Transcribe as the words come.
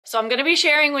So I'm gonna be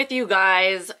sharing with you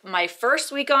guys my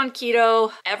first week on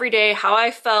keto, every day, how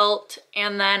I felt,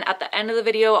 and then at the end of the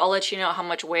video, I'll let you know how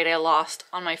much weight I lost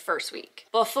on my first week.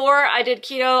 Before I did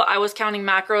keto, I was counting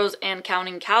macros and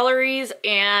counting calories,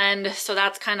 and so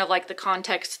that's kind of like the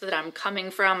context that I'm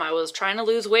coming from. I was trying to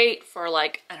lose weight for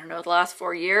like, I don't know, the last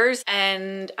 4 years,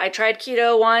 and I tried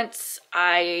keto once.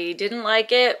 I didn't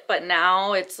like it, but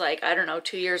now it's like, I don't know,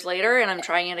 2 years later, and I'm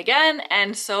trying it again,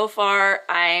 and so far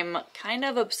I'm kind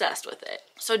of obsessed with it.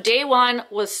 So day one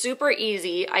was super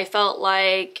easy. I felt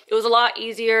like it was a lot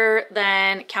easier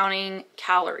than counting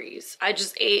calories. I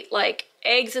just ate like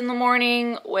eggs in the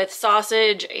morning with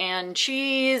sausage and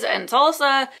cheese and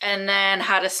salsa, and then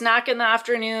had a snack in the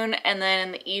afternoon, and then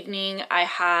in the evening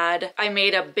I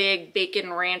made a big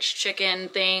bacon ranch chicken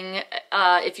thing.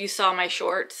 If you saw my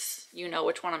shorts, you know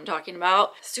which one I'm talking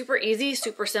about. Super easy,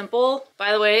 super simple.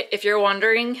 By the way, if you're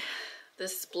wondering,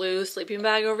 this blue sleeping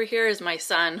bag over here is my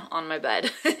son on my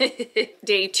bed.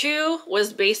 Day two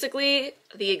was basically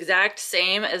the exact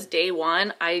same as day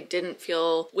one. I didn't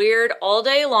feel weird all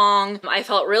day long. I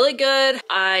felt really good.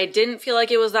 I didn't feel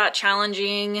like it was that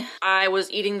challenging. I was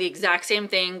eating the exact same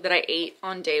thing that I ate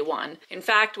on day one. In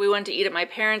fact, we went to eat at my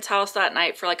parents' house that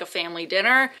night for like a family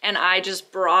dinner, and I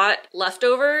just brought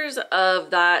leftovers of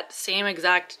that same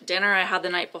exact dinner I had the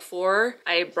night before.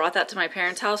 I brought that to my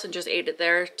parents' house and just ate it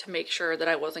there to make sure that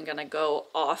I wasn't gonna go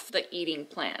off the eating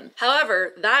plan.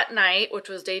 However, that night, which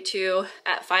was day two,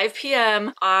 at 5 p.m.,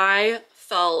 I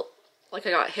felt like I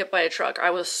got hit by a truck.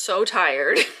 I was so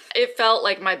tired. It felt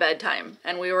like my bedtime,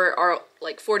 and we were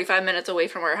like 45 minutes away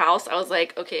from our house. I was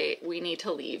like, okay, we need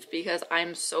to leave because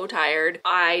I'm so tired.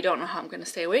 I don't know how I'm gonna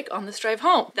stay awake on this drive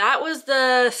home. That was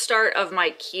the start of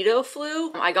my keto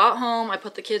flu. I got home, I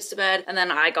put the kids to bed, and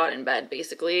then I got in bed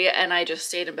basically, and I just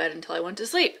stayed in bed until I went to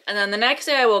sleep. And then the next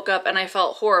day I woke up and I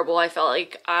felt horrible. I felt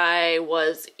like I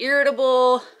was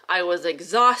irritable. I was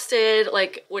exhausted,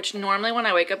 like, which normally when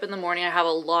I wake up in the morning, I have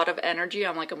a lot of energy.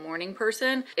 I'm like a morning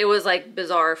person. It was like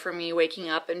bizarre for me waking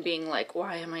up and being like,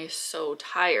 why am I so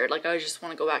tired? Like, I just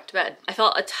want to go back to bed. I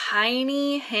felt a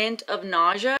tiny hint of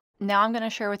nausea. Now I'm gonna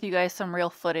share with you guys some real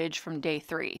footage from day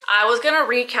three. I was gonna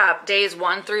recap days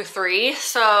 1 through 3.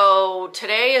 So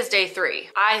today is day 3.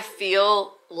 I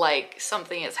feel like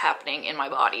something is happening in my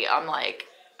body.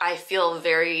 I feel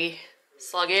very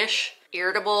sluggish,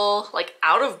 irritable, like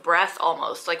out of breath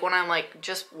almost. Like when I'm like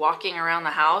just walking around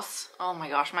the house, oh my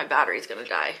gosh, my battery's gonna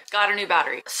die. Got a new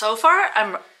battery. So far,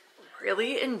 I'm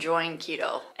really enjoying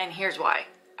keto, and here's why.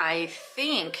 I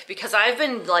think because I've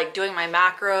been like doing my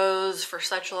macros for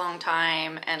such a long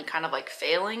time and kind of like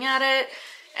failing at it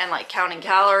and like counting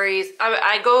calories.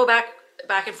 I go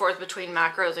back and forth between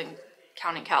macros and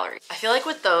counting calories. I feel like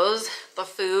with those, the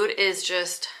food is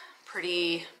just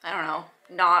pretty, I don't know,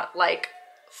 not like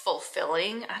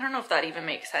fulfilling. I don't know if that even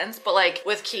makes sense, but like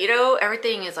with keto,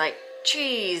 everything is like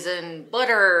cheese and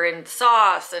butter and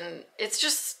sauce, and it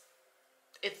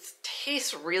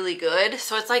tastes really good.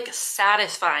 So it's like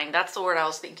satisfying. That's the word I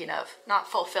was thinking of, not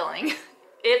fulfilling.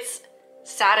 It's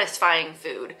satisfying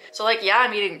food. So like, yeah,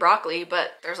 I'm eating broccoli,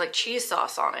 but there's like cheese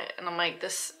sauce on it, and I'm like,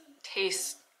 this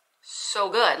tastes so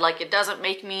good. Like, it doesn't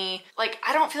make me like,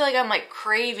 I don't feel like I'm like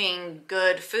craving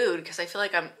good food because I feel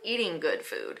like I'm eating good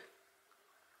food.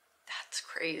 That's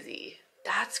crazy.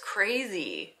 That's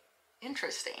crazy.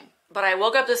 Interesting. But I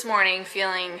woke up this morning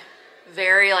feeling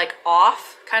very like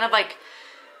off, kind of like,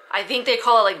 I think they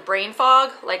call it like brain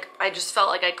fog. Like I just felt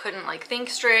like I couldn't like think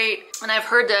straight. And I've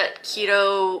heard that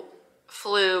keto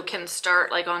flu can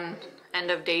start like on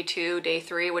end of day 2, day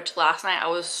 3, which last night I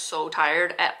was so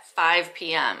tired at 5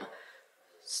 p.m.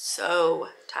 So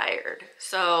tired.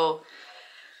 So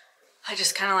I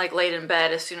just kind of like laid in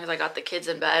bed as soon as I got the kids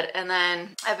in bed. And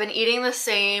then I've been eating the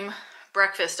same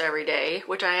breakfast every day,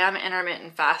 which I am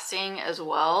intermittent fasting as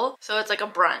well. So it's like a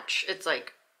brunch. It's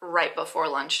like right before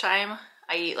lunchtime.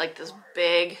 I eat like this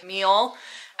big meal,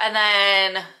 and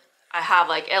then I have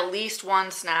like at least one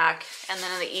snack. And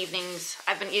then in the evenings,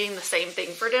 I've been eating the same thing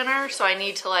for dinner. So I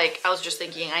need to like, I was just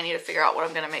thinking I need to figure out what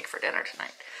I'm gonna make for dinner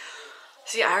tonight.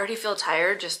 See, I already feel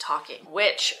tired just talking,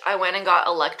 which I went and got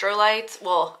electrolytes.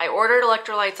 Well, I ordered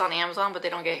electrolytes on Amazon, but they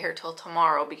don't get here till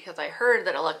tomorrow because I heard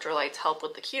that electrolytes help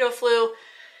with the keto flu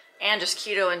and just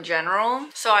keto in general.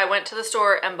 So I went to the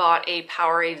store and bought a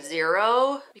Powerade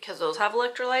Zero because those have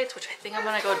electrolytes, which I think I'm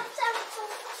gonna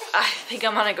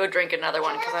go drink another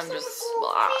one because I'm just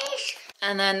blah.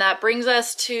 And then that brings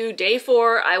us to day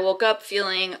 4. I woke up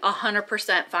feeling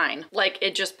 100% fine. Like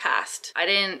it just passed. I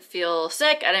didn't feel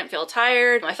sick. I didn't feel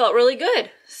tired. I felt really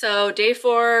good. So day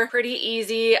 4, pretty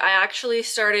easy. I actually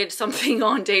started something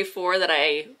on day 4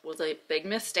 that was a big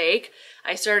mistake.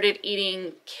 I started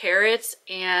eating carrots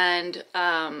and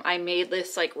I made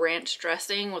this like ranch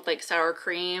dressing with like sour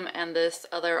cream and this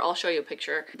other, I'll show you a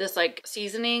picture, this like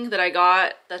seasoning that I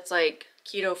got that's like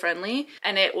keto friendly,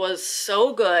 and it was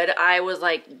so good. I was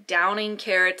like downing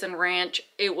carrots and ranch.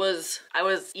 I was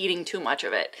eating too much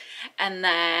of it. And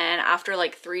then after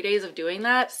like 3 days of doing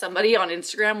that, somebody on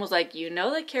Instagram was like, you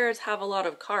know that carrots have a lot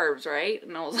of carbs, right?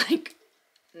 And I was like,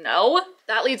 no.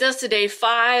 That leads us to day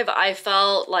 5. I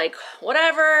felt like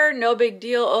whatever, no big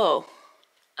deal.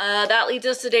 That leads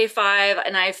us to day 5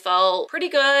 and I felt pretty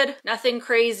good, nothing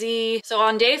crazy. So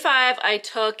on day 5, I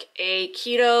took a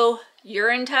keto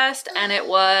urine test and it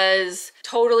was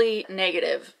totally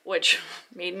negative, which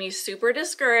made me super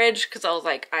discouraged because I was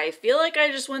like, I feel like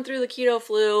I just went through the keto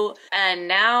flu and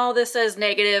now this says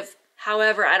negative.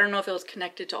 However, I don't know if it was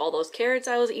connected to all those carrots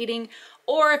I was eating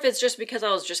or if it's just because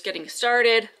I was just getting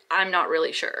started. I'm not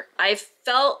really sure. I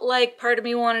felt like part of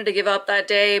me wanted to give up that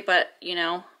day, but you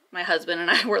know, my husband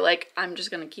and I were like, I'm just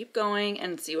gonna keep going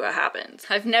and see what happens.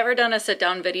 I've never done a sit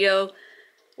down video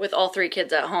with all 3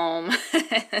 kids at home.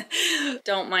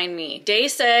 Don't mind me. Day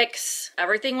 6,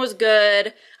 everything was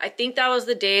good. I think that was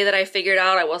the day that I figured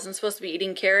out I wasn't supposed to be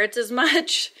eating carrots as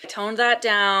much. I toned that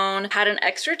down. Had an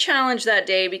extra challenge that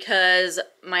day because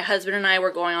my husband and I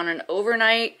were going on an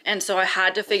overnight, and so I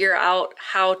had to figure out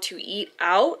how to eat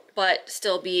out but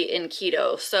still be in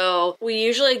keto. So we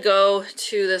usually go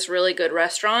to this really good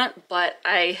restaurant, but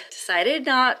I decided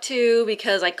not to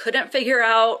because I couldn't figure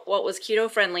out what was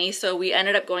keto friendly. So we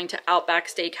ended up going to Outback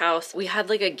Steakhouse. We had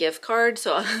like a gift card,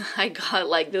 so I got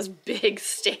like this big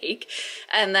steak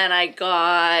and then I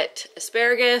got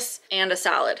asparagus and a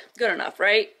salad. Good enough,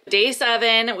 right? Day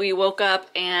 7, we woke up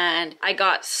and I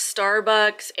got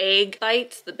Starbucks egg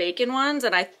bites, the bacon ones,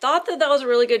 and I thought that was a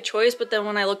really good choice, but then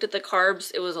when I looked at the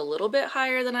carbs, it was a little bit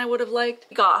higher than I would have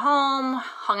liked. Got home,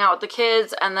 hung out with the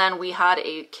kids, and then we had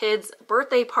a kid's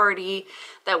birthday party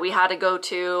that we had to go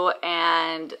to,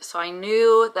 and so I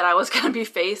knew that I was going to be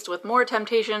faced with more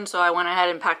temptation, so I went ahead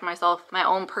and packed myself my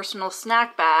own personal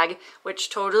snack bag, which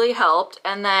totally helped.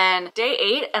 And then day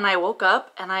 8, and I woke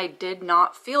up and I did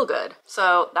not feel good.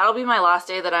 So that'll be my last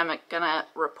day that I'm gonna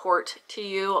report to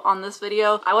you on this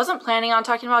video. I wasn't planning on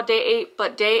talking about day 8,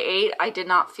 but day 8 I did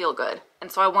not feel good.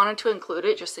 And so I wanted to include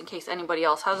it just in case anybody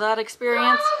else has that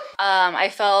experience. I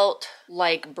felt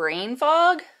like brain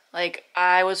fog. Like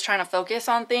I was trying to focus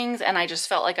on things and I just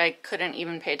felt like I couldn't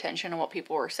even pay attention to what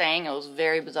people were saying. It was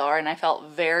very bizarre and I felt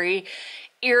very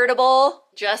irritable.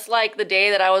 Just like the day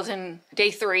that I was in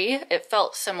day 3, it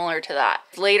felt similar to that.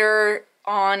 Later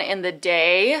on in the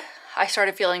day, I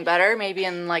started feeling better, maybe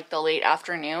in like the late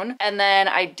afternoon. And then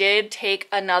I did take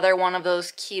another one of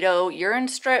those keto urine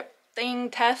strip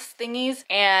test thingies,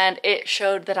 and it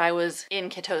showed that I was in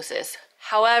ketosis.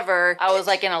 However, I was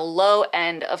like in a low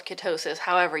end of ketosis,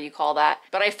 however you call that.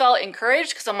 But I felt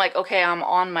encouraged because I'm like, okay, I'm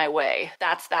on my way.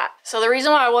 That's that. So the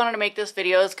reason why I wanted to make this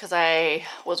video is because I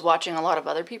was watching a lot of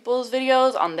other people's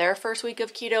videos on their first week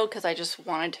of keto because I just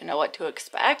wanted to know what to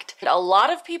expect. A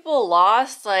lot of people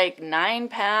lost like 9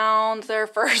 pounds their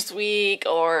first week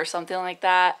or something like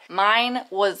that. Mine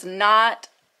was not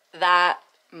that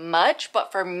much,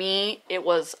 but for me, it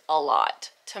was a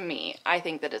lot. To me, I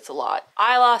think that it's a lot.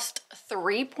 I lost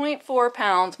 3.4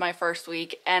 pounds my first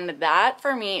week, and that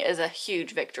for me is a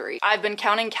huge victory. I've been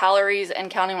counting calories and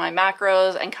counting my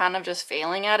macros and kind of just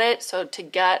failing at it. So to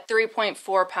get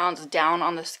 3.4 pounds down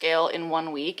on the scale in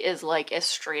 1 week is like a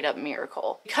straight up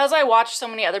miracle. Because I watched so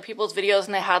many other people's videos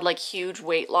and they had like huge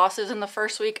weight losses in the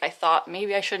first week, I thought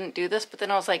maybe I shouldn't do this, but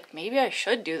then I was like, maybe I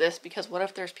should do this because what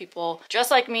if there's people just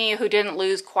like me who didn't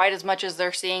lose quite as much as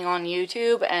they're seeing on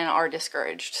YouTube and are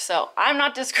discouraged. So I'm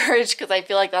not discouraged because I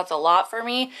feel like that's a lot for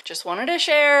me. Just wanted to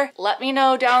share. Let me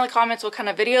know down in the comments what kind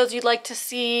of videos you'd like to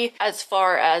see as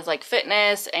far as like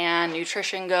fitness and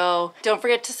nutrition go. Don't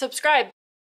forget to subscribe.